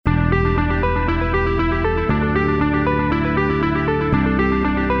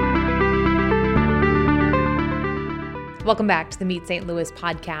Welcome back to the Meet St. Louis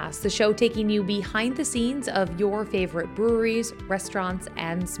podcast, the show taking you behind the scenes of your favorite breweries, restaurants,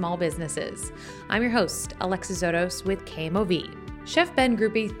 and small businesses. I'm your host, Alexis Zotos with KMOV. Chef Ben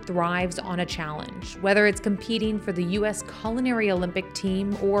Grupe thrives on a challenge, whether it's competing for the U.S. Culinary Olympic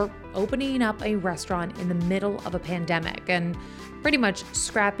team or opening up a restaurant in the middle of a pandemic and pretty much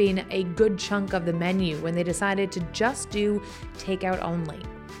scrapping a good chunk of the menu when they decided to just do takeout only.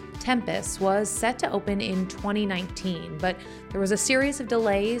 Tempus was set to open in 2019, but there was a series of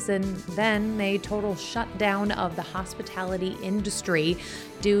delays and then a total shutdown of the hospitality industry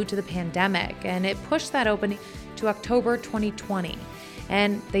due to the pandemic, and it pushed that opening to October 2020.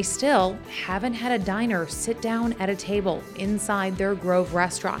 And they still haven't had a diner sit down at a table inside their Grove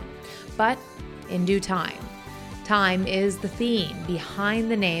restaurant, but in due time. Time is the theme behind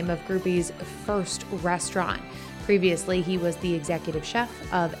the name of Grupe's first restaurant. Previously, he was the executive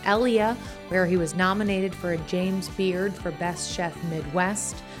chef of Elia, where he was nominated for a James Beard for Best Chef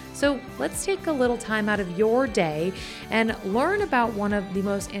Midwest. So let's take a little time out of your day and learn about one of the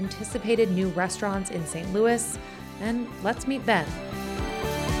most anticipated new restaurants in St. Louis, and let's meet Ben.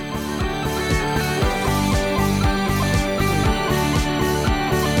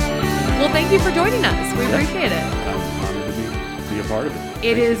 Well, thank you for joining us. We appreciate it. I'm honored to be a part of it.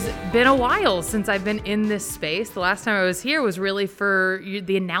 It has been a while since I've been in this space. The last time I was here was really for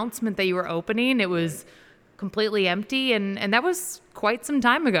the announcement that you were opening. It was completely empty, and that was quite some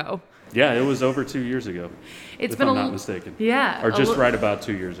time ago. Yeah, it was over 2 years ago, It's if been I'm not mistaken. Yeah. Or just right about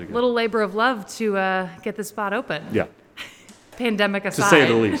 2 years ago. Little labor of love to get the spot open. Yeah, Pandemic aside. to say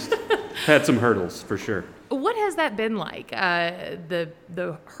the least. Had some hurdles, for sure. What has that been like?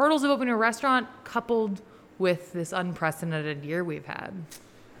 The hurdles of opening a restaurant coupled with this unprecedented year we've had?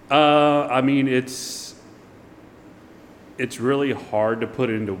 I mean, it's really hard to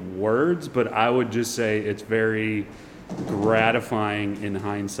put into words, but I would just say it's very gratifying in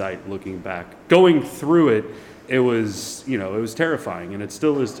hindsight looking back. Going through it, it was terrifying, and it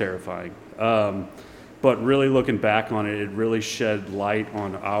still is terrifying. But really looking back on it, it really shed light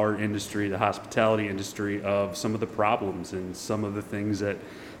on our industry, the hospitality industry, of some of the problems and some of the things that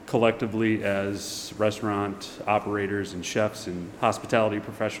collectively as restaurant operators and chefs and hospitality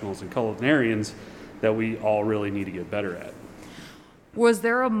professionals and culinarians that we all really need to get better at. Was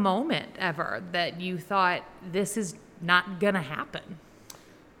there a moment ever that you thought this is not going to happen?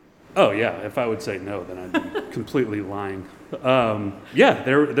 Oh, yeah. If I would say no, then I'd be completely lying. Yeah,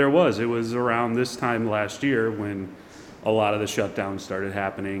 there was. It was around this time last year when a lot of the shutdowns started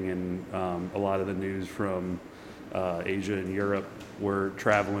happening and a lot of the news from Asia and Europe were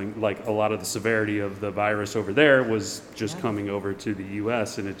traveling. Like, a lot of the severity of the virus over there was just coming over to the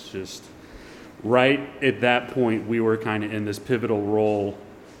U.S. And it's just right at that point, we were kind of in this pivotal role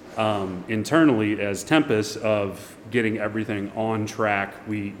internally as Tempus of getting everything on track.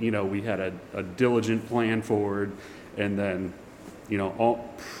 We had a diligent plan forward, and then,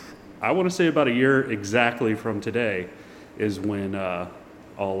 I want to say about a year exactly from today is when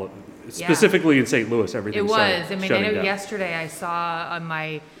specifically in St. Louis, everything started I know shutting down. Yesterday I saw on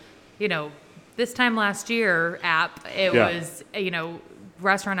my, this time last year app, it was,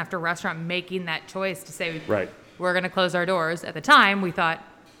 restaurant after restaurant making that choice to say, right, we're going to close our doors. At the time, we thought,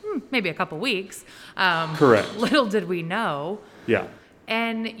 maybe a couple weeks. Correct. Little did we know. Yeah.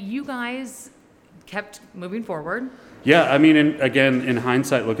 And you guys kept moving forward. Yeah, I mean, again, in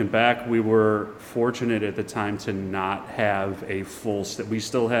hindsight, looking back, we were fortunate at the time to not have a full we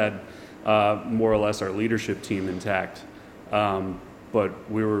still had more or less our leadership team intact, but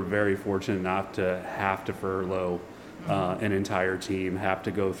we were very fortunate not to have to furlough an entire team, have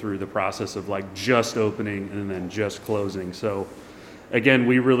to go through the process of like just opening and then just closing. So again,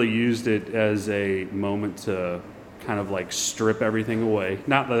 we really used it as a moment to kind of like strip everything away.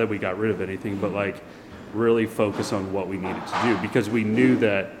 Not that we got rid of anything, but like really focus on what we needed to do, because we knew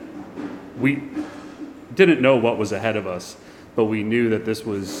that we didn't know what was ahead of us, but we knew that this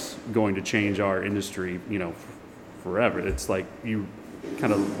was going to change our industry, forever. It's like you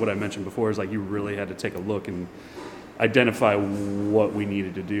kind of what I mentioned before is like you really had to take a look and identify what we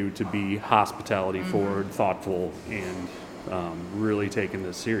needed to do to be hospitality forward, thoughtful, and really taking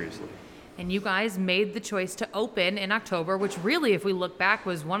this seriously. And you guys made the choice to open in October, which really, if we look back,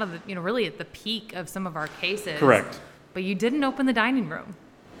 was one of the, really at the peak of some of our cases. Correct. But you didn't open the dining room.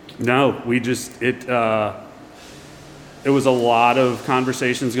 No, we just, it was a lot of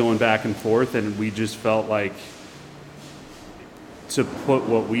conversations going back and forth, and we just felt like to put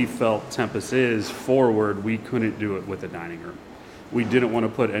what we felt Tempus is forward, we couldn't do it with a dining room. We didn't want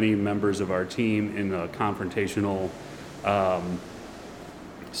to put any members of our team in a confrontational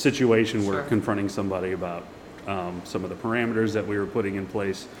situation where confronting somebody about some of the parameters that we were putting in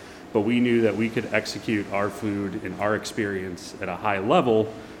place, but we knew that we could execute our food and our experience at a high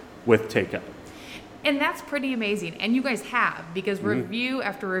level with takeout. And that's pretty amazing. And you guys have, because review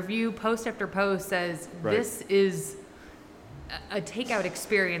after review, post after post says this is a takeout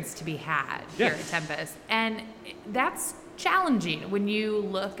experience to be had here at Tempest. And that's challenging when you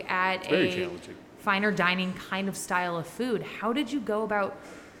look at a finer dining kind of style of food. How did you go about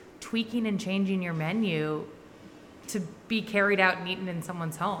tweaking and changing your menu to be carried out and eaten in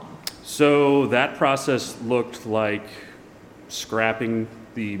someone's home? So that process looked like scrapping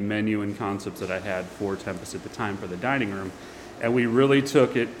the menu and concepts that I had for Tempest at the time for the dining room. And we really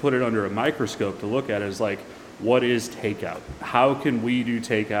put it under a microscope to look at it as like, what is takeout? How can we do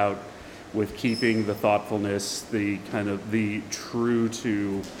takeout with keeping the thoughtfulness, the true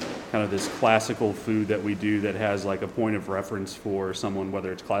to kind of this classical food that we do that has like a point of reference for someone,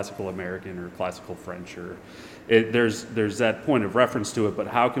 whether it's classical American or classical French, or there's that point of reference to it, but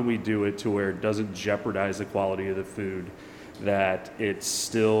how can we do it to where it doesn't jeopardize the quality of the food, that it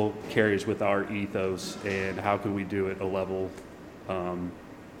still carries with our ethos, and how can we do it at a level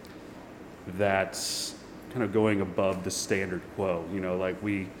that's kind of going above the standard quo.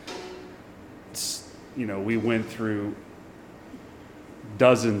 We went through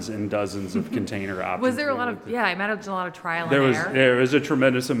dozens and dozens of container options. Was there a lot of, I imagine a lot of trial and error. There was a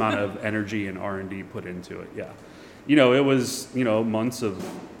tremendous amount of energy and R&D put into it, It was, months of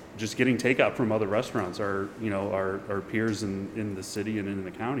just getting takeout from other restaurants, our peers in the city and in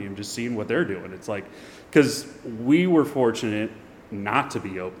the county, and just seeing what they're doing. It's like, because we were fortunate not to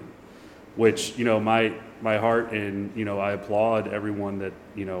be open, which, my heart, and, I applaud everyone that,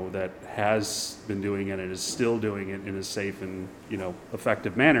 that has been doing it and is still doing it in a safe and,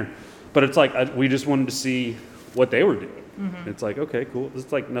 effective manner. But it's like, we just wanted to see what they were doing. Mm-hmm. It's like, okay, cool.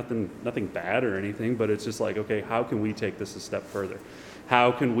 It's like nothing bad or anything, but it's just like, okay, how can we take this a step further?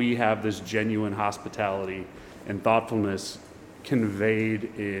 How can we have this genuine hospitality and thoughtfulness conveyed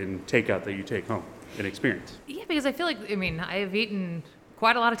in takeout that you take home and experience? Yeah, because I feel like, I have eaten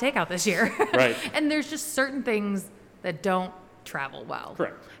quite a lot of takeout this year. Right. And there's just certain things that don't travel well.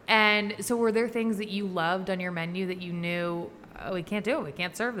 Correct. And so were there things that you loved on your menu that you knew, we can't do it, we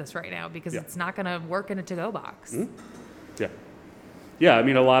can't serve this right now because it's not going to work in a to-go box? Mm-hmm. Yeah,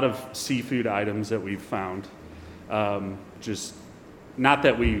 a lot of seafood items that we've found, just not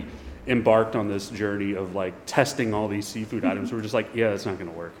that we embarked on this journey of like testing all these seafood items. We're just like, it's not going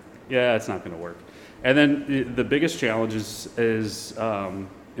to work. Yeah, it's not going to work. And then the biggest challenge is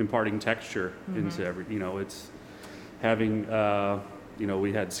imparting texture into every, it's having,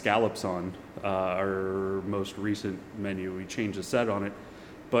 we had scallops on our most recent menu. We changed the set on it,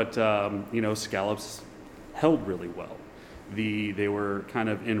 but, scallops held really well. They were kind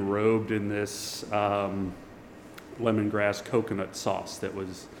of enrobed in this lemongrass coconut sauce that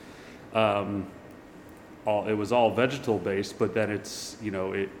was all vegetable based, but then it's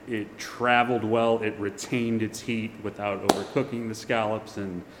it traveled well, it retained its heat without overcooking the scallops,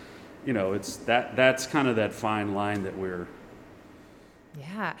 and it's that's kind of that fine line that we're.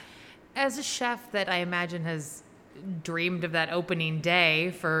 Yeah, as a chef that I imagine has dreamed of that opening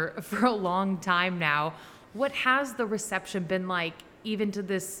day for a long time now, what has the reception been like even to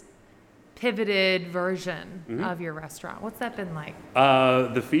this pivoted version of your restaurant? What's that been like?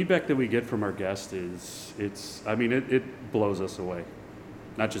 The feedback that we get from our guests it blows us away.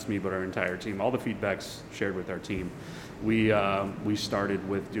 Not just me, but our entire team. All the feedback's shared with our team. We started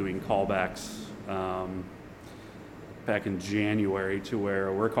with doing callbacks back in January, to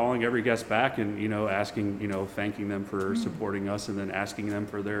where we're calling every guest back and asking, thanking them for supporting us, and then asking them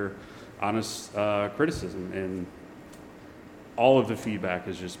for their honest criticism. And all of the feedback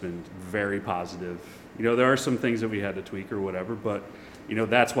has just been very positive. There are some things that we had to tweak or whatever, but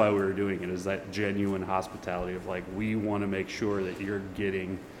that's why we were doing it, is that genuine hospitality of like, we want to make sure that you're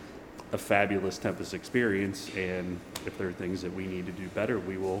getting a fabulous Tempest experience, and if there are things that we need to do better,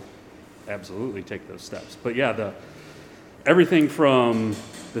 we will absolutely take those steps. But everything from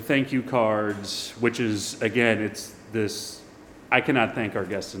the thank you cards, which is, again, it's this, I cannot thank our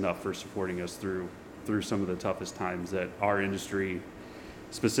guests enough for supporting us through some of the toughest times that our industry,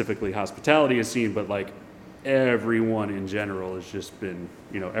 specifically hospitality, has seen, but like everyone in general has just been,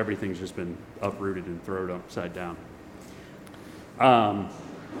 everything's just been uprooted and thrown upside down.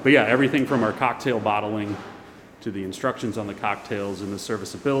 But everything from our cocktail bottling to the instructions on the cocktails and the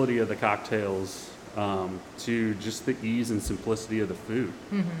serviceability of the cocktails, to just the ease and simplicity of the food,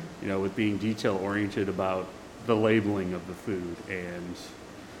 with being detail oriented about the labeling of the food, and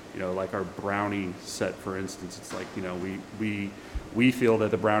like our brownie set, for instance, it's like, we feel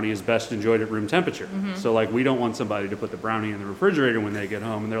that the brownie is best enjoyed at room temperature. Mm-hmm. So like, we don't want somebody to put the brownie in the refrigerator when they get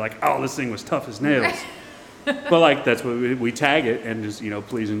home and they're like, oh, this thing was tough as nails. But like, that's what we tag it and just,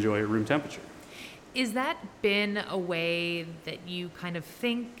 please enjoy at room temperature. Is that been a way that you kind of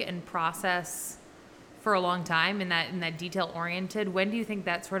think and process for a long time in that detail oriented? When do you think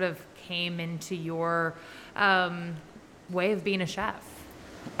that sort of came into your way of being a chef?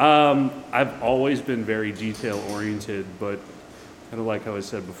 I've always been very detail oriented, but kind of like how I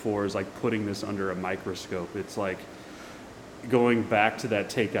said before, is like putting this under a microscope. It's like going back to that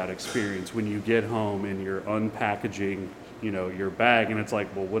takeout experience when you get home and you're unpackaging, your bag, and it's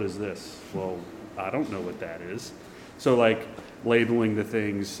like, well, what is this? Well, I don't know what that is. So like labeling the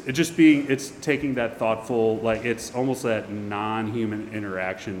things, it's taking that thoughtful, like it's almost that non-human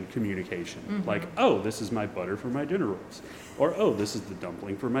interaction communication. Mm-hmm. Like, oh, this is my butter for my dinner rolls, or oh, this is the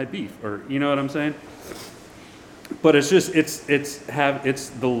dumpling for my beef, or you know what I'm saying? But it's just it's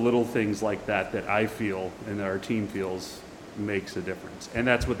the little things like that I feel and that our team feels makes a difference, and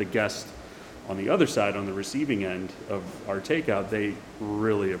that's what the guest on the other side, on the receiving end of our takeout, they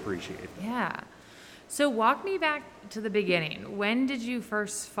really appreciate. Yeah. So walk me back to the beginning. When did you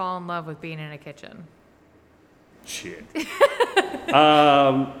first fall in love with being in a kitchen? Shit.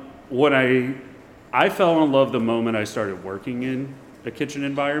 When I fell in love the moment I started working in a kitchen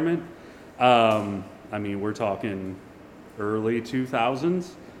environment. We're talking early 2000s.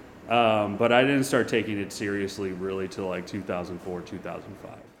 But I didn't start taking it seriously really till like 2004,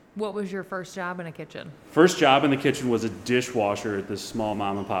 2005. What was your first job in a kitchen? First job in the kitchen was a dishwasher at this small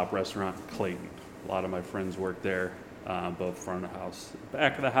mom and pop restaurant in Clayton. A lot of my friends worked there, both front of the house,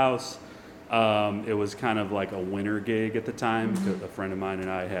 back of the house. It was kind of like a winter gig at the time. Mm-hmm. A friend of mine and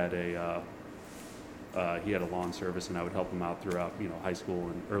I had he had a lawn service, and I would help him out throughout, high school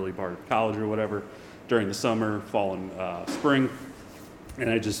and early part of college or whatever, during the summer, fall, and spring. And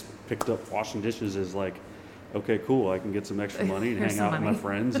I just picked up washing dishes as like, okay, cool, I can get some extra money and hang out with my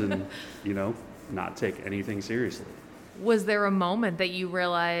friends and, not take anything seriously. Was there a moment that you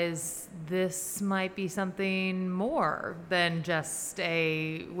realized this might be something more than just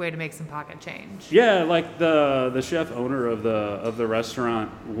a way to make some pocket change? Yeah, like the chef owner of the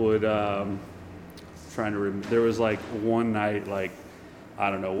restaurant would there was like one night, like, I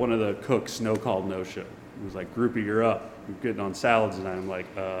don't know, one of the cooks no call no show. It was like, groupie, you're up. I'm getting on salads, and I'm like,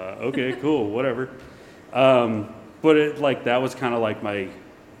 okay, cool, whatever. But it like that was kind of like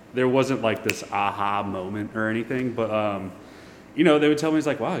there wasn't like this aha moment or anything, but they would tell me, it's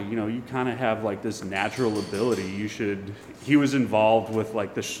like, wow, you kind of have like this natural ability. He was involved with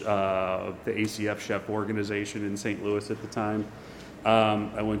like the ACF chef organization in St. Louis at the time.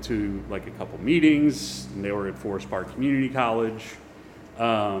 I went to like a couple meetings, and they were at Forest Park Community College.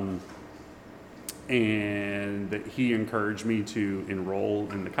 And he encouraged me to enroll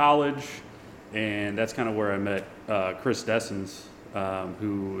in the college. And that's kind of where I met Chris Dessens,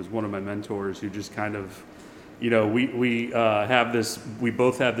 who was one of my mentors, who just kind of, we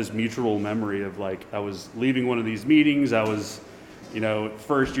both have this mutual memory of like, I was leaving one of these meetings, I was,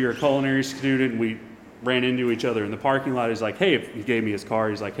 first year culinary student, and we ran into each other in the parking lot. He's like, hey, he gave me his car,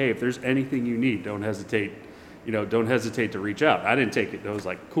 he's like, hey, if there's anything you need, don't hesitate to reach out. I didn't take it. I was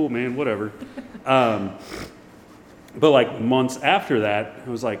like, cool, man, whatever. But like months after that, I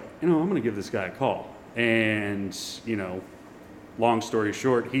was like, I'm going to give this guy a call. And, long story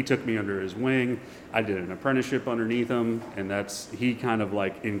short, he took me under his wing. I did an apprenticeship underneath him, and he kind of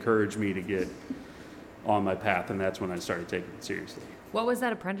like encouraged me to get on my path, and that's when I started taking it seriously. What was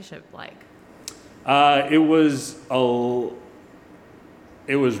that apprenticeship like? It was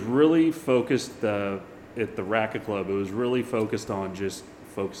really focused at the Racket Club. It was really focused on just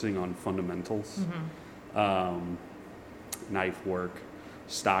focusing on fundamentals. Mm-hmm. Knife work,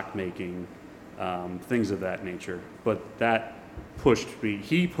 stock making, things of that nature. But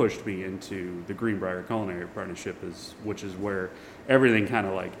he pushed me into the Greenbrier Culinary Apprenticeship, which is where everything kind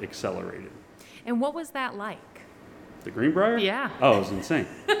of like accelerated. And what was that like? The Greenbrier? Yeah. Oh, it was insane.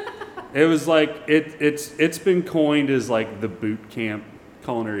 It was like, it's been coined as like the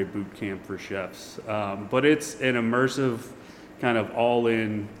culinary boot camp for chefs. But it's an immersive kind of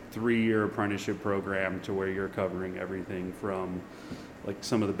all-in 3-year apprenticeship program to where you're covering everything from like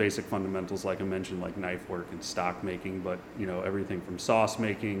some of the basic fundamentals, like I mentioned, like knife work and stock making, but everything from sauce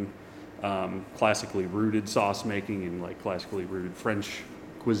making, classically rooted sauce making and like classically rooted French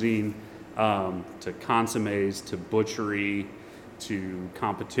cuisine, to consommes, to butchery, to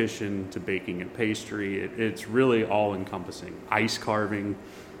competition, to baking and pastry. It's really all encompassing. Ice carving.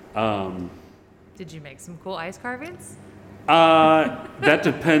 Did you make some cool ice carvings? That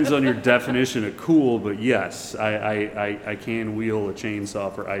depends on your definition of cool, but yes, I can wheel a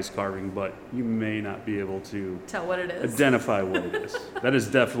chainsaw for ice carving, but you may not be able to tell what it is. Identify what it is. That is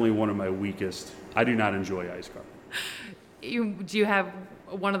definitely one of my weakest. I do not enjoy ice carving. Do you have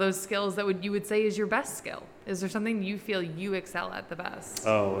one of those skills that you would say is your best skill? Is there something you feel you excel at the best?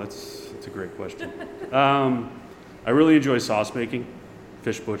 Oh, that's a great question. I really enjoy sauce making,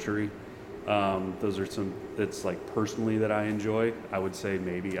 fish butchery. Those are some, it's like personally that I enjoy. I would say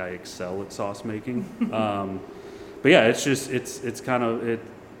maybe I excel at sauce making. But yeah, it's just, it's kind of,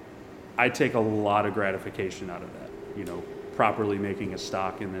 I take a lot of gratification out of that, properly making a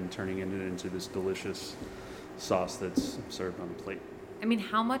stock and then turning it into this delicious sauce that's served on a plate. I mean,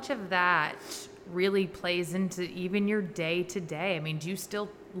 how much of that really plays into even your day to day? I mean, do you still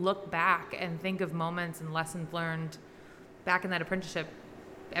look back and think of moments and lessons learned back in that apprenticeship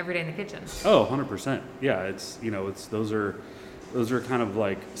every day in the kitchen? Oh, 100%. Yeah, it's those are kind of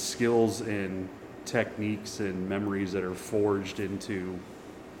like skills and techniques and memories that are forged into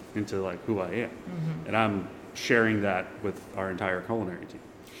like who I am. Mm-hmm. And I'm sharing that with our entire culinary team.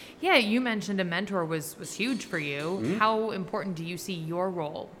 Yeah, you mentioned a mentor was huge for you. Mm-hmm. How important do you see your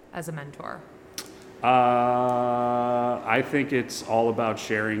role as a mentor? I think it's all about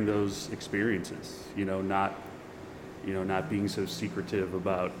sharing those experiences, not being so secretive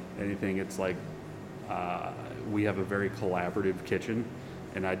about anything. It's like we have a very collaborative kitchen,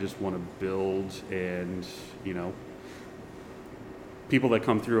 and I just want to build and, people that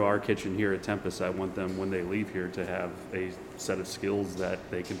come through our kitchen here at Tempest, I want them, when they leave here, to have a set of skills that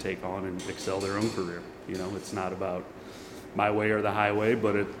they can take on and excel their own career. It's not about my way or the highway,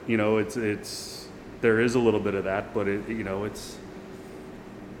 but it's there is a little bit of that, but it's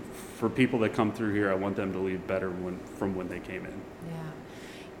for people that come through here, I want them to leave better from when they came in. Yeah.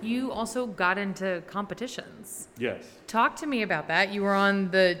 You also got into competitions. Yes. Talk to me about that. You were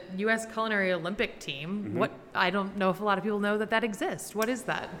on the U.S. Culinary Olympic team. Mm-hmm. I don't know if a lot of people know that exists. What is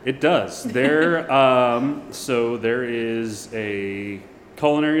that? It does. So there is a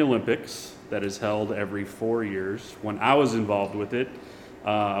Culinary Olympics that is held every 4 years. When I was involved with it,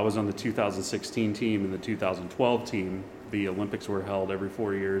 I was on the 2016 team and the 2012 team. The Olympics were held every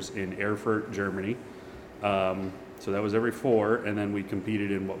 4 years in Erfurt, Germany. So that was every 4, and then we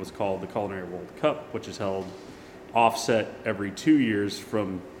competed in what was called the Culinary World Cup, which is held offset every 2 years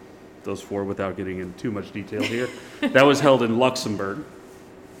from those 4 without getting into too much detail here. That was held in Luxembourg.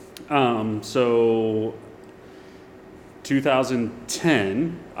 So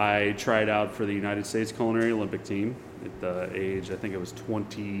 2010, I tried out for the United States Culinary Olympic team at the age, I think it was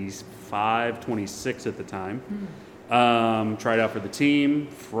 25, 26 at the time. Tried out for the team,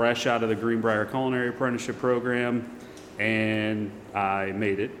 fresh out of the Greenbrier Culinary Apprenticeship Program, and I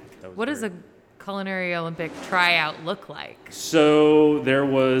made it. What does a Culinary Olympic tryout look like? So there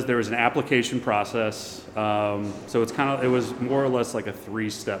was an application process. So it was more or less like a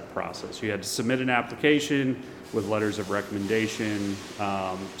 3-step process. You had to submit an application with letters of recommendation,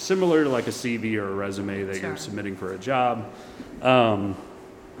 similar to like a CV or a resume that you're submitting for a job.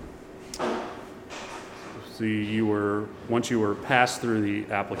 So once you were passed through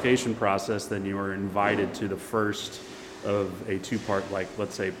the application process, then you were invited to the first of a 2-part, like,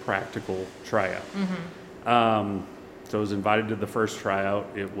 let's say, practical tryout. Mm-hmm. So I was invited to the first tryout.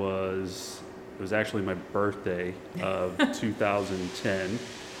 It was actually my birthday of 2010,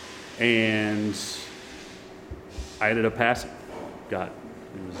 and I ended up passing. Got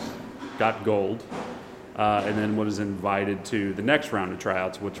gold. And then was invited to the next round of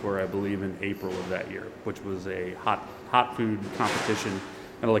tryouts, which were, I believe, in April of that year, which was a hot food competition,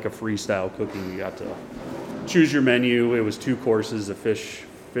 kind of like a freestyle cooking. You got to choose your menu. It was 2 courses, a fish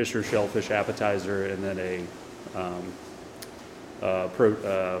or shellfish appetizer, and then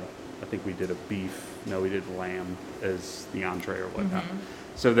I think we did a beef. No, we did lamb as the entree or whatnot. Mm-hmm.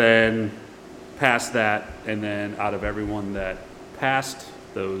 So then past that, and then out of everyone that passed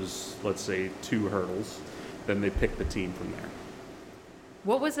those, let's say, 2 hurdles, then they picked the team from there.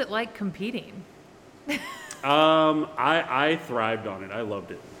 What was it like competing? I thrived on it. I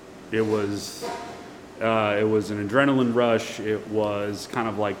loved it. It was an adrenaline rush. It was kind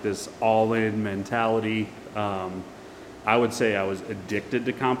of like this all-in mentality. I would say I was addicted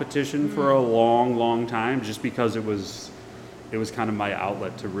to competition for a long, long time, just because it was kind of my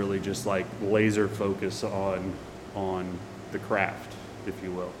outlet to really just like laser focus on the craft, if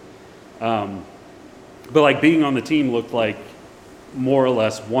you will. But like being on the team looked like more or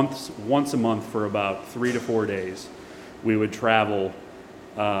less once a month for about 3 to 4 days. We would travel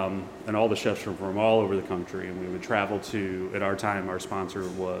and all the chefs from all over the country. And we would travel to, at our time,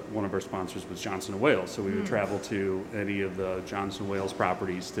 one of our sponsors was Johnson & Wales. So we would travel to any of the Johnson & Wales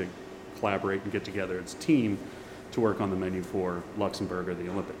properties to collaborate and get together as a team to work on the menu for Luxembourg or the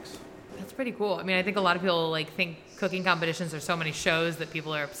Olympics. That's pretty cool. I mean, I think a lot of people think cooking competitions. There's so many shows that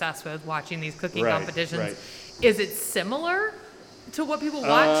people are obsessed with watching these cooking competitions. Right. Is it similar to what people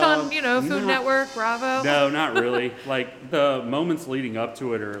watch on, Food Network, Bravo? No, not really. Like the moments leading up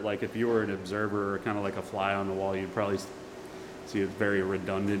to it are like if you were an observer or kind of like a fly on the wall, you'd probably see it's very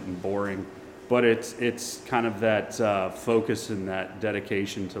redundant and boring. But it's kind of that focus and that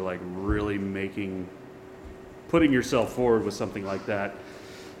dedication to like really putting yourself forward with something like that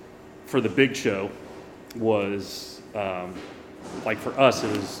for the big show was, like for us,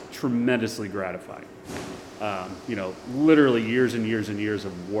 it was tremendously gratifying. Literally years and years and years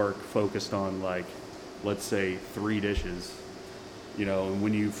of work focused on like, let's say 3 dishes, and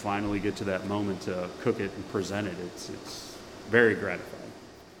when you finally get to that moment to cook it and present it, it's very gratifying.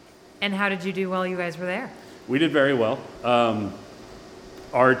 And how did you do while you guys were there? We did very well.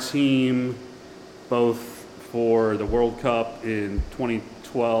 Our team, both for the World Cup in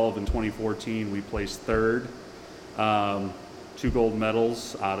 2012 and 2014, we placed 3rd. 2 gold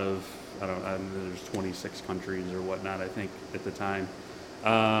medals out of, I don't know, there's 26 countries or whatnot, I think, at the time.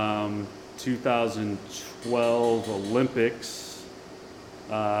 2012 Olympics,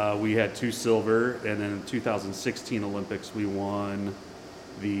 we had 2 silver, and then 2016 Olympics, we won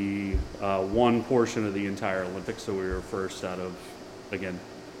the one portion of the entire Olympics, so we were first out of, again,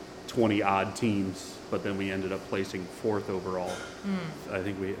 20 odd teams, but then we ended up placing 4th overall. I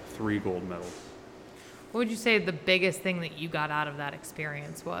think we had 3 gold medals. What would you say the biggest thing that you got out of that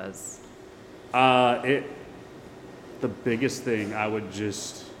experience was? The biggest thing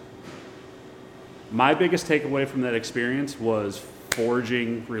my biggest takeaway from that experience was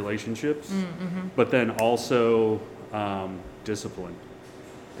forging relationships, but then also discipline.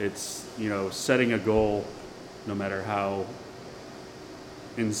 It's, setting a goal, no matter how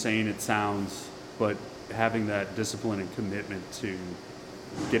insane it sounds, but having that discipline and commitment to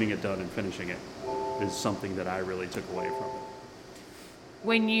getting it done and finishing it is something that I really took away from it.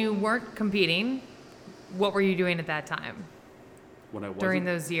 When you weren't competing, what were you doing at that time? When I wasn't? During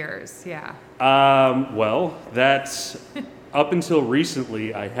those years, yeah. Well, that's up until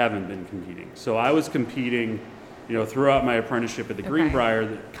recently, I haven't been competing. So I was competing, throughout my apprenticeship at the Greenbrier.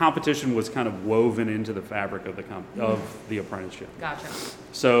 The competition was kind of woven into the fabric of the apprenticeship. Gotcha.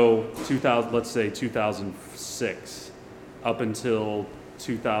 So 2006 up until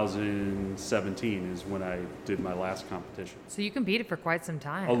 2017 is when I did my last competition. So you competed for quite some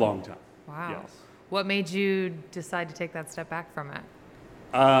time. A long time. Wow. Yes. What made you decide to take that step back from it?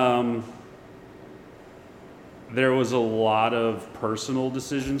 There was a lot of personal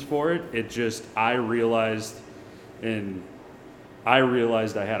decisions for it. I realized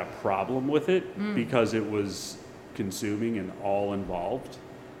I had a problem with it because it was consuming and all involved.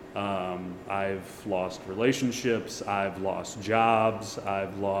 I've lost relationships, I've lost jobs,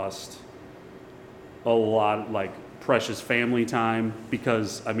 I've lost a lot, like precious family time,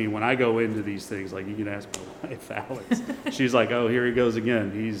 because when I go into these things, like you can ask my wife, Alex, she's like, oh, here he goes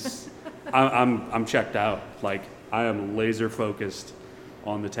again. I'm checked out. Like I am laser focused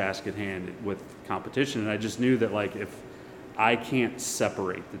on the task at hand with competition. And I just knew that like, if I can't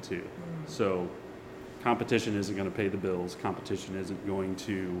separate the two, so competition isn't going to pay the bills. Competition isn't going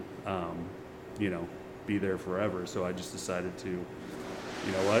to, be there forever. So I just decided to,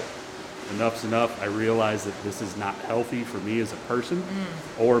 you know what, enough's enough. I realized that this is not healthy for me as a person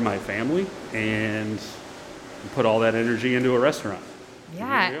or my family, and put all that energy into a restaurant.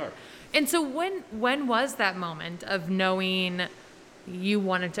 Yeah. And here we are. And so when was that moment of knowing you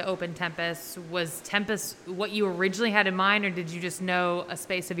wanted to open Tempus? Was Tempus what you originally had in mind, or did you just know a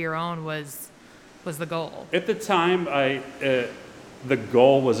space of your own was the goal? At the time, the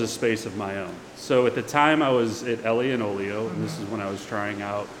goal was a space of my own. So at the time I was at Ellie and Olio, and this is when I was trying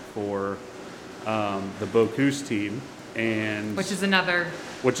out for the Bocuse team, and which is another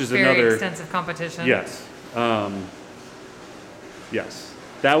extensive competition. Yes. Yes.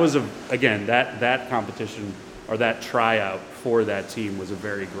 That was that competition, or that tryout for that team, was a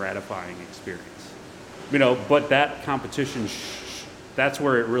very gratifying experience. But that competition, that's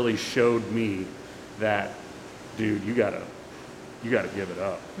where it really showed me that, dude, you gotta give it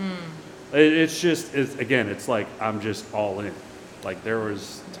up. It's like I'm just all in. Like there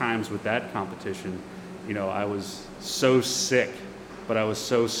was times with that competition, I was so sick, but I was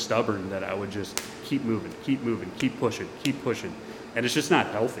so stubborn that I would just keep moving, keep pushing. And it's just not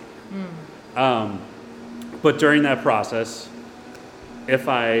healthy. But during that process,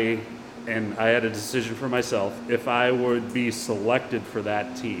 and I had a decision for myself, if I would be selected for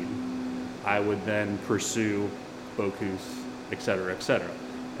that team, I would then pursue Bocuse, et cetera, et cetera.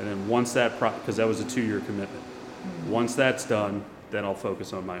 And then once that, because that was a 2-year commitment. Once that's done, then I'll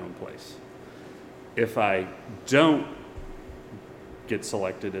focus on my own place. If I don't get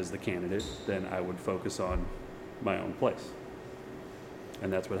selected as the candidate, then I would focus on my own place.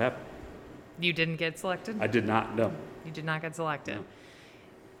 And that's what happened. You didn't get selected? I did not, no. You did not get selected. No.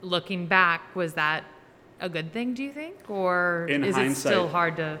 Looking back, was that a good thing, do you think? Or is it still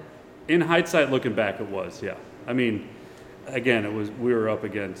hard to... In hindsight, looking back, it was, yeah. I mean, again, we were up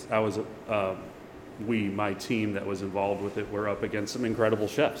against, my team that was involved with it, were up against some incredible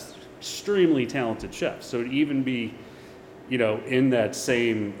chefs, extremely talented chefs. So to even be, in that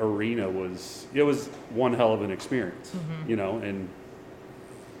same arena was one hell of an experience,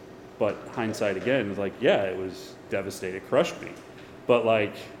 but hindsight again is like, yeah, it was devastating, it crushed me. But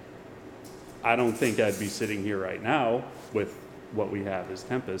I don't think I'd be sitting here right now with what we have as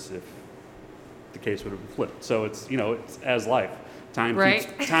Tempest if the case would have been flipped. So it's, it's as life. Time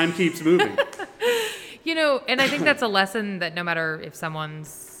keeps moving. And I think that's a lesson that no matter if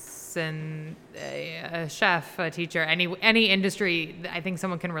someone's a chef, a teacher, any industry, I think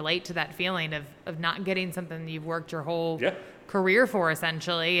someone can relate to that feeling of not getting something you've worked your whole career for,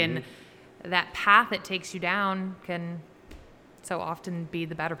 essentially. And that path it takes you down can so often be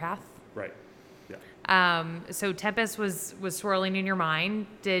the better path. Right. Yeah. So Tempest was swirling in your mind.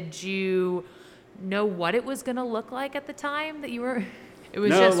 Did you know what it was going to look like at the time that you were? It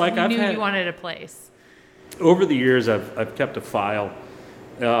was you knew you wanted a place. Over the years, I've kept a file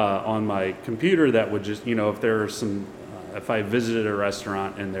on my computer that would just, if there are some, if I visited a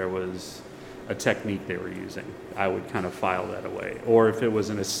restaurant and there was a technique they were using, I would kind of file that away. Or if it was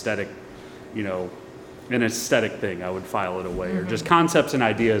an aesthetic thing, I would file it away. Or just concepts and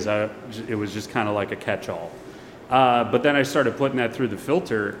ideas, it was just kind of like a catch-all. But then I started putting that through the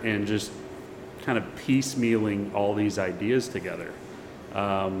filter and just kind of piecemealing all these ideas together.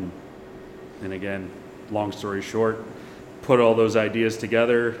 And again, long story short, put all those ideas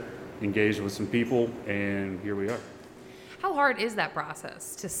together, engaged with some people, and here we are. How hard is that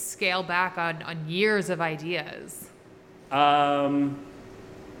process to scale back on years of ideas?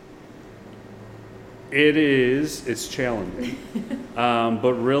 It's challenging.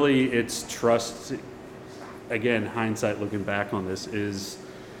 But really it's trust. Again, hindsight looking back on this is,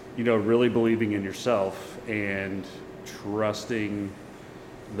 really believing in yourself and trusting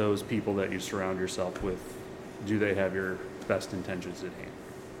those people that you surround yourself with. Do they have your best intentions at hand?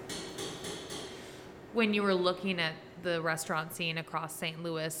 When you were looking at the restaurant scene across St.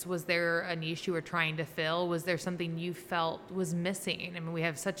 Louis, was there a niche you were trying to fill? Was there something you felt was missing? I mean, we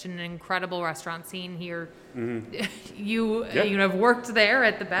have such an incredible restaurant scene here. Mm-hmm. You have worked there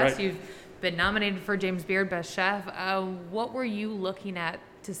at the best. Right. You've been nominated for James Beard Best Chef. What were you looking at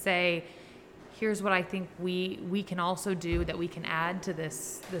to say, here's what I think we can also do that we can add to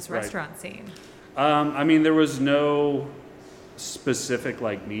this restaurant scene? I mean, there was no specific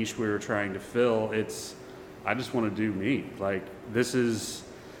niche we were trying to fill. I just want to do me. This is,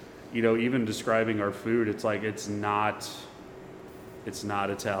 even describing our food, it's not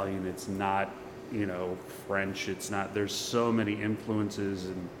Italian, it's not, French, there's so many influences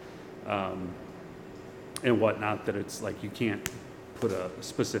and whatnot that it's you can't put a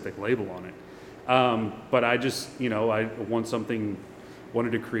specific label on it. But I just, I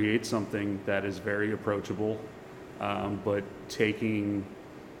wanted to create something that is very approachable, but taking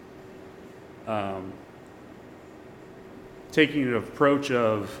an approach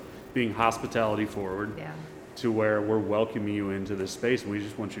of being hospitality forward to where we're welcoming you into this space. We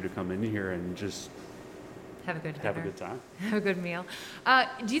just want you to come in here and just have a good time. Have a good meal.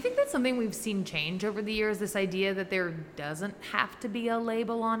 Do you think that's something we've seen change over the years, this idea that there doesn't have to be a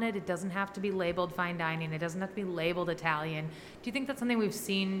label on it? It doesn't have to be labeled fine dining. It doesn't have to be labeled Italian. Do you think that's something we've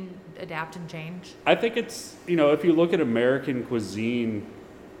seen adapt and change? I think it's, if you look at American cuisine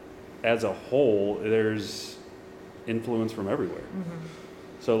as a whole, there's influence from everywhere. Mm-hmm.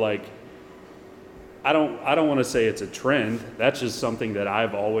 So I don't want to say it's a trend. That's just something that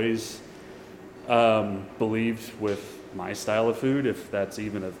I've always believed with my style of food, if that's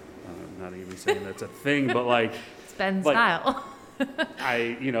even I'm not even saying that's a thing, but it's Ben's style.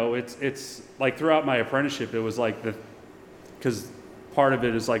 It's throughout my apprenticeship, it was because part of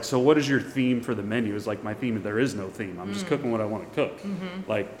it is so what is your theme for the menu? It's my theme, there is no theme. I'm just cooking what I want to cook.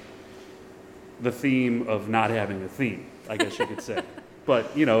 Mm-hmm. The theme of not having a theme, I guess you could say. But,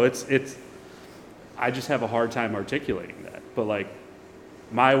 it's I just have a hard time articulating that. But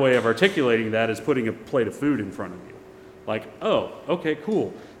my way of articulating that is putting a plate of food in front of you. like, oh, okay,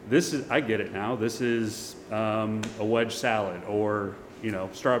 cool. I get it now. This is a wedge salad or,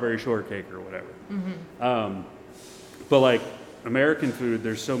 strawberry shortcake or whatever. But like American food,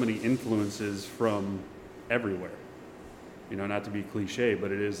 there's so many influences from everywhere. Not to be cliche,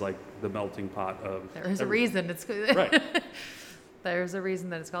 but it is like the melting pot of There is everywhere. a reason it's Right. There's a reason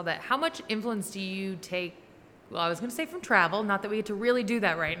that it's called that. How much influence do you take? Well, I was going to say from travel, not that we get to really do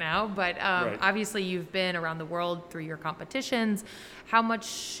that right now, but Right. obviously you've been around the world through your competitions. How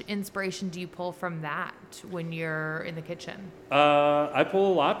much inspiration do you pull from that when you're in the kitchen? I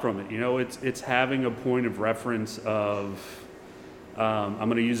pull a lot from it. It's having a point of reference of. I'm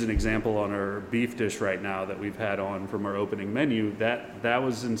going to use an example on our beef dish right now that we've had on from our opening menu. That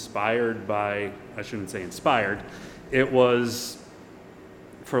was inspired by. I shouldn't say inspired. It was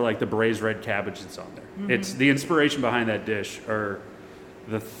for like the braised red cabbage that's on there. It's the inspiration behind that dish, or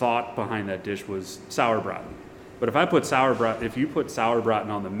the thought behind that dish was sauerbraten. But if you put sauerbraten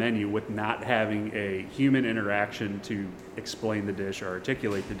on the menu with not having a human interaction to explain the dish or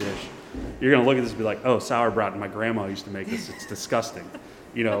articulate the dish, you're going to look at this and be like, oh, sauerbraten, my grandma used to make this, it's disgusting.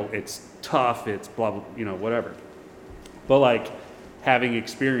 It's tough, it's blah, blah, whatever. But like having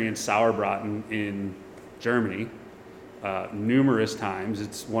experienced sauerbraten in Germany numerous times,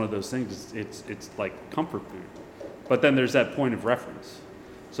 it's one of those things, it's like comfort food. But then there's that point of reference.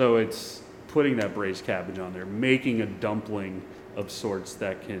 So it's putting that braised cabbage on there, making a dumpling of sorts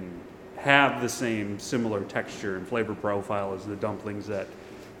that can have the same similar texture and flavor profile as the dumplings that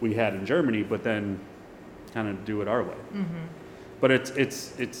we had in Germany, but then kind of do it our way. But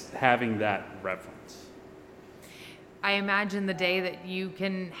it's having that reference. I imagine the day that you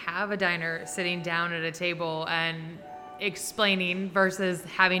can have a diner sitting down at a table and explaining versus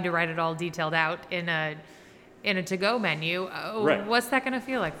having to write it all detailed out in a to-go menu. Right. What's that going to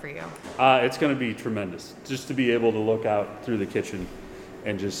feel like for you? It's going to be tremendous. Just to be able to look out through the kitchen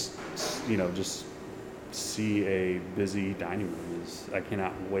and just see a busy dining room I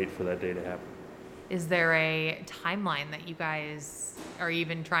cannot wait for that day to happen. Is there a timeline that you guys are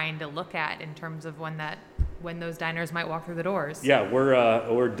even trying to look at in terms of when those diners might walk through the doors? Yeah,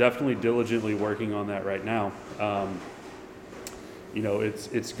 we're definitely diligently working on that right now.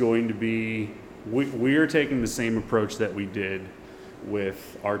 It's going to be. We are taking the same approach that we did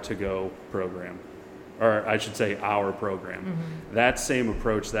with our to-go program, or I should say our program. That same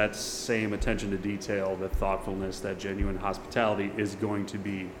approach, that same attention to detail, the thoughtfulness, that genuine hospitality is going to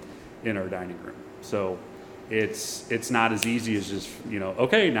be in our dining room. So it's not as easy as just,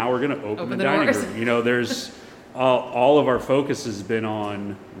 okay, now we're going to open the dining doors. room. There's all of our focus has been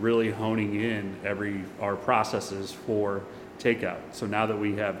on really honing in our processes for takeout. So now that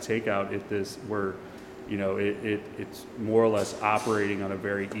we have takeout it's more or less operating on a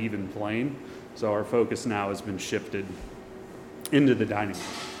very even plane. So our focus now has been shifted into the dining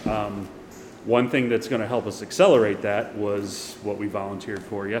room. One thing that's going to help us accelerate that was what we volunteered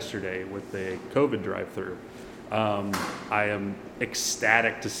for yesterday with the COVID drive-through. I am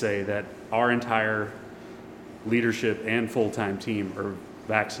ecstatic to say that our entire leadership and full-time team are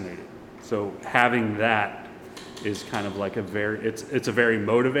vaccinated. So having that is kind of like it's a very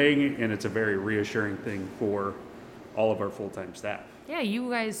motivating and it's a very reassuring thing for all of our full-time staff. Yeah, you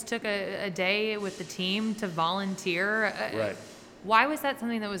guys took a day with the team to volunteer. Right. Why was that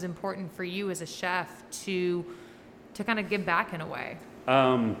something that was important for you as a chef to kind of give back in a way?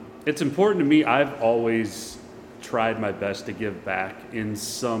 It's important to me. I've always tried my best to give back in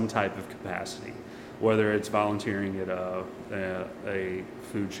some type of capacity, whether it's volunteering at a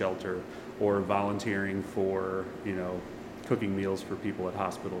food shelter or volunteering for, cooking meals for people at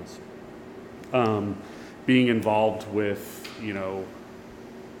hospitals. Being involved with,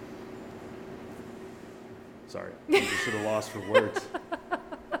 sorry, I'm just at a loss for words.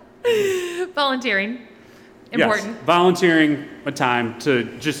 Volunteering. Important. Yes, volunteering a time to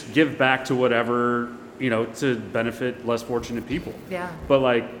just give back to whatever, to benefit less fortunate people. Yeah. But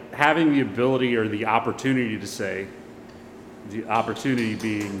like having the ability or the opportunity to say, the opportunity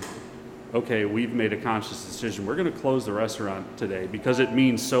being, okay, we've made a conscious decision. We're going to close the restaurant today because it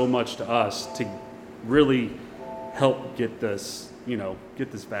means so much to us to really help get this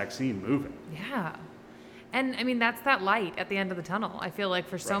vaccine moving. Yeah. And I mean, that's that light at the end of the tunnel. I feel like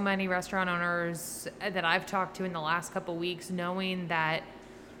for so Right. many restaurant owners that I've talked to in the last couple weeks, knowing that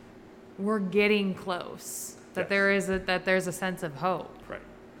we're getting close, that Yes. there's a sense of hope. Right.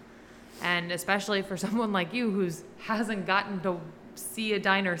 And especially for someone like you who hasn't gotten to see a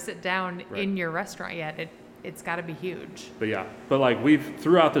diner sit down Right. in your restaurant yet, it's got to be huge. But like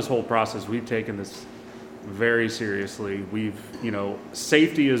throughout this whole process, we've taken this very seriously.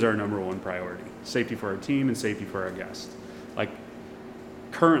 Safety is our number one priority. Safety for our team and safety for our guests. Like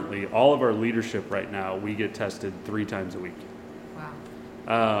currently, all of our leadership right now, we get tested 3 times a week.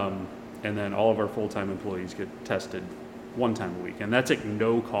 Wow. And then all of our full-time employees get tested 1 time a week, and that's at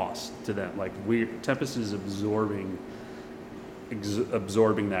no cost to them. Like Tempest is absorbing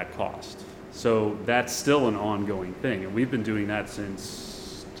that cost. So that's still an ongoing thing, and we've been doing that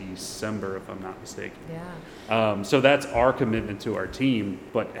since December, if I'm not mistaken. Yeah. So that's our commitment to our team,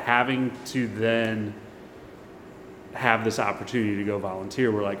 but having to then have this opportunity to go volunteer,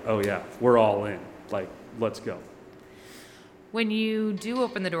 we're like, oh yeah, we're all in. Like, let's go. When you do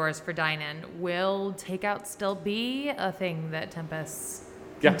open the doors for dine-in, will takeout still be a thing that Tempest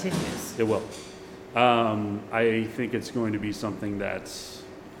continues? It will. I think it's going to be something that's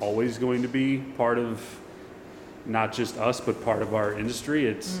always going to be part of not just us, but part of our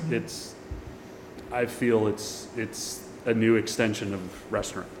industry. I feel it's a new extension of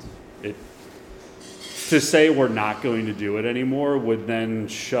restaurants. To say we're not going to do it anymore would then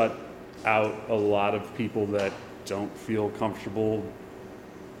shut out a lot of people that don't feel comfortable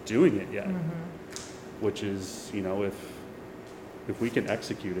doing it yet. Which is, if we can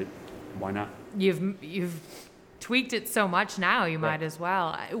execute it, why not? You've tweaked it so much now, you might as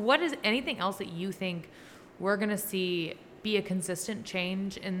well. What is anything else that you think we're going to see be a consistent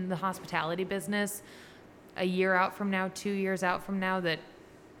change in the hospitality business a year out from now, 2 years out from now that,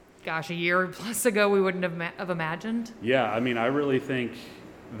 gosh, a year plus ago we wouldn't have imagined? Yeah, I mean, I really think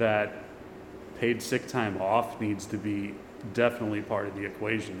that paid sick time off needs to be definitely part of the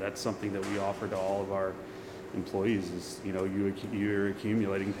equation. That's something that we offer to all of our employees is, you're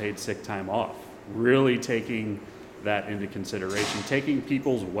accumulating paid sick time off. Really taking that into consideration, taking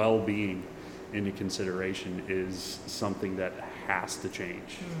people's well-being into consideration is something that has to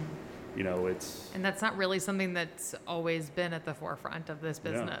change. And that's not really something that's always been at the forefront of this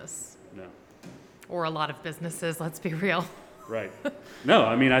business. No. Or a lot of businesses, let's be real. Right. No,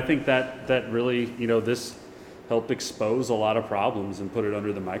 I mean, I think that really, this helped expose a lot of problems and put it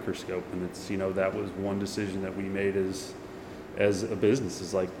under the microscope. And it's, that was one decision that we made as a business,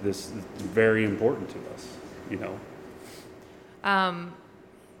 is like, this is very important to us,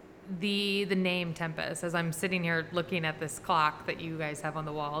 The name Tempest, as I'm sitting here looking at this clock that you guys have on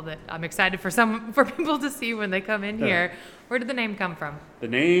the wall that I'm excited for people to see when they come in here, where did the name come from? The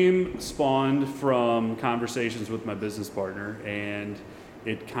name spawned from conversations with my business partner, and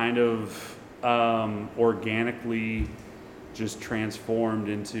it kind of organically just transformed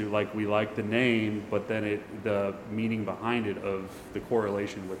into, like, we like the name, but then the meaning behind it of the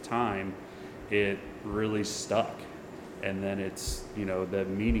correlation with time, it really stuck. And then it's, the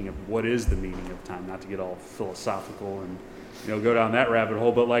meaning of what is the meaning of time, not to get all philosophical and, go down that rabbit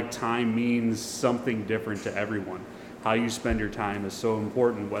hole, but like time means something different to everyone. How you spend your time is so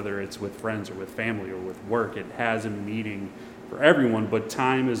important, whether it's with friends or with family or with work. It has a meaning for everyone, but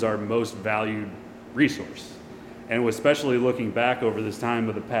time is our most valued resource. And especially looking back over this time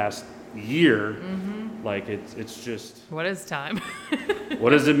of the past year, like it's just... What is time?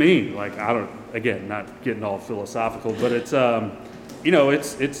 What does it mean? Like, again, not getting all philosophical, but it's,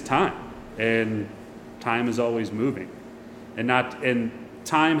 it's time, and time is always moving, and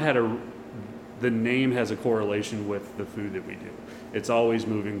time the name has a correlation with the food that we do. It's always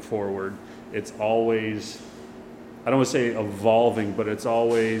moving forward. It's always, I don't want to say evolving, but it's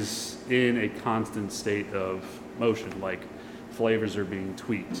always in a constant state of motion. Like, flavors are being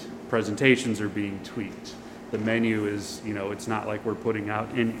tweaked, presentations are being tweaked. The menu is, it's not like we're putting out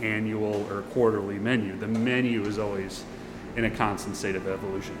an annual or quarterly menu. The menu is always in a constant state of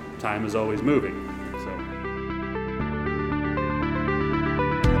evolution. Time is always moving. So.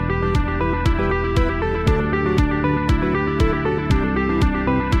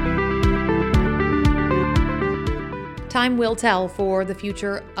 Time will tell for the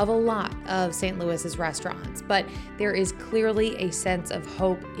future of a lot of St. Louis's restaurants, but there is clearly a sense of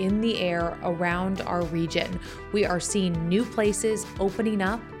hope in the air around our region. We are seeing new places opening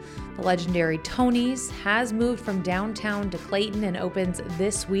up. The legendary Tony's has moved from downtown to Clayton and opens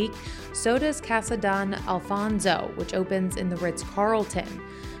this week. So does Casa Don Alfonso, which opens in the Ritz-Carlton.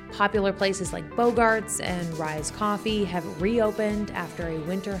 Popular places like Bogart's and Rise Coffee have reopened after a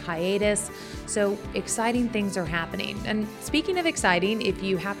winter hiatus, so exciting things are happening. And speaking of exciting, if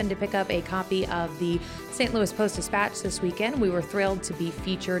you happen to pick up a copy of the St. Louis Post-Dispatch this weekend, we were thrilled to be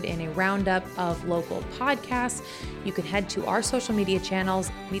featured in a roundup of local podcasts. You can head to our social media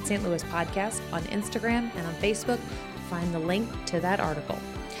channels, Meet St. Louis Podcast on Instagram and on Facebook to find the link to that article.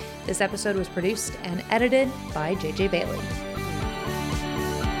 This episode was produced and edited by JJ Bailey.